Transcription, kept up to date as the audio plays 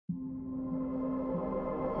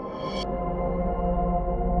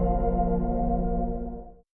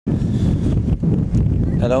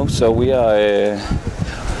Hello. So we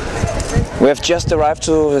have just arrived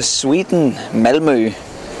to Sweden, Malmö,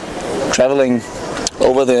 traveling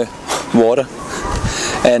over the water,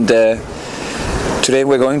 and today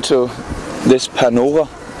we're going to this Panorama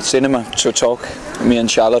cinema to talk. Me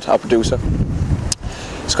and Charlotte, our producer.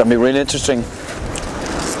 It's gonna be really interesting.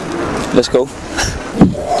 Let's go.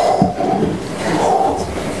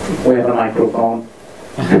 We have a microphone.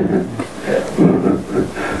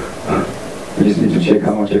 We just need to check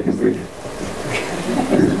how much I can breathe.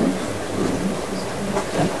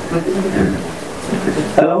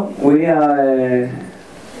 Hello, we are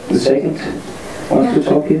the second one to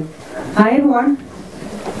talk here. Hi everyone.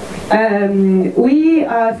 We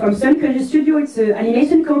are from Sun Studio. It's an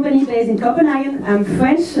animation company based in Copenhagen. I'm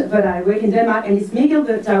French, but I work in Denmark, and it's Mikkel,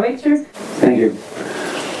 the director. Thank you.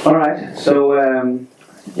 Alright, so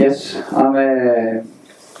yes, I'm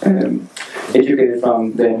educated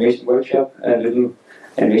from the animation workshop, a little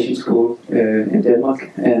animation school in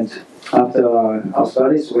Denmark, and after our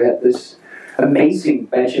studies we had this amazing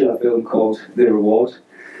bachelor film called The Reward,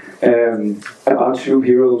 about two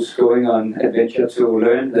heroes going on adventure to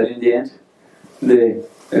learn that in the end the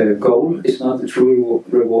goal is not the true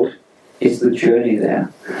reward, it's the journey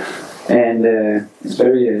there. And it's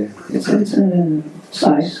very, it's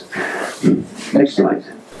nice. Next slide.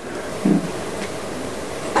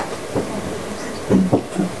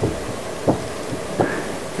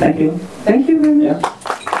 Thank you. Thank you very much. Yeah.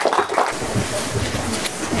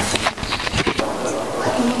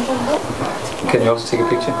 Can you also take a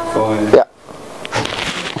picture for? Yeah.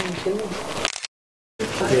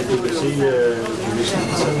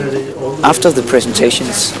 After the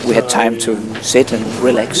presentations, we had time to sit and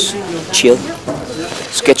relax, chill,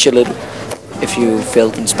 sketch a little, if you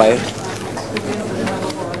felt inspired.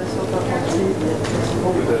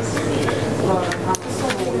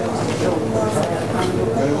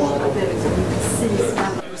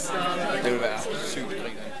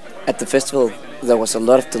 At the festival, there was a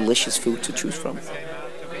lot of delicious food to choose from.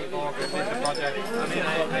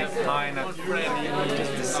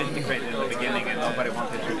 Just disintegrated in the beginning and nobody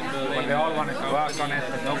wanted to. But they all wanted to work on it,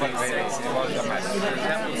 but nobody really. It was a mess.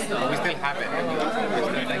 We still have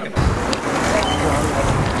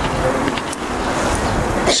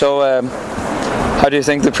it. So, how do you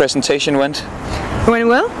think the presentation went? Went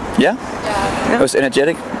well? Yeah? It was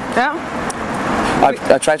energetic? Yeah.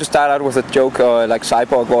 I tried to start out with a joke or like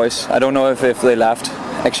cyborg voice. I don't know if they laughed.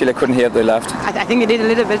 Actually, I couldn't hear if they laughed. I think it did a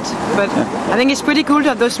little bit, but I think it's pretty cool to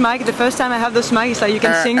have those mics. The first time I have those mics, like you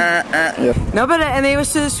can sing. Yeah. No, but and it was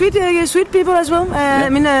sweet people as well. Yeah. I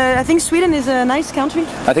mean, I think Sweden is a nice country.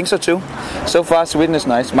 I think so too. So far, Sweden is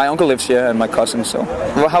nice. My uncle lives here and my cousin. So,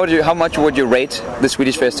 well, how much would you rate the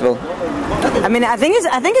Swedish festival? I mean, I think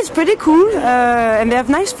it's pretty cool, and they have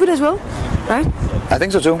nice food as well, right? I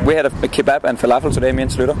think so too. We had a kebab and falafel today, me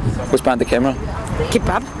and Schluter, who's behind the camera.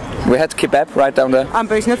 Kebab? We had kebab right down there.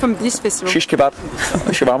 But it's not from this festival. Shish kebab,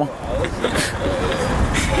 shawarma.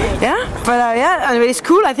 Yeah, but yeah, it's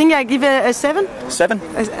cool. I think I give it a 7. 7?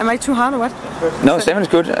 Am I too hard or what? No, 7 is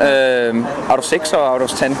good. Out of 6 or out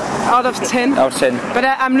of 10? Out of 10. Out of 10. But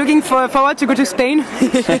I'm looking forward to go to Spain.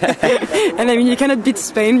 And I mean, you cannot beat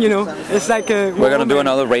Spain, you know. It's like we're gonna do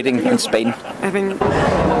another rating in Spain. I think.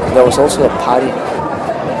 There was also a party.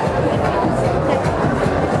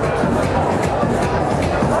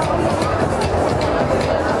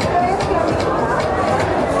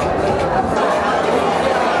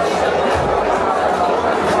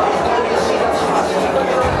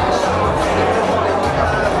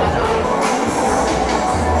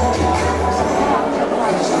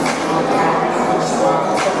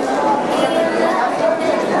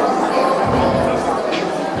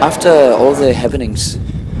 After all the happenings,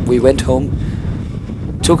 we went home,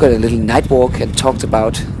 took a little night walk and talked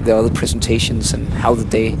about the other presentations and how the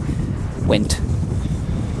day went.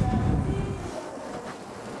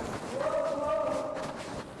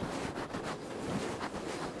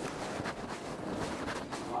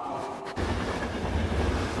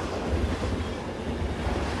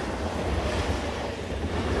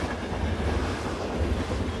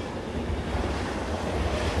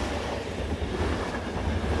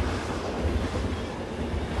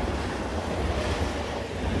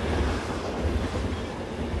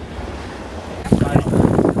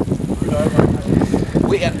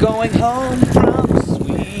 We are going home from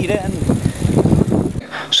Sweden.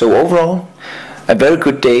 So overall, a very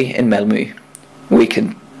good day in Malmö. We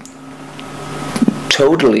can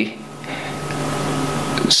totally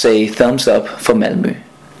say thumbs up for Malmö.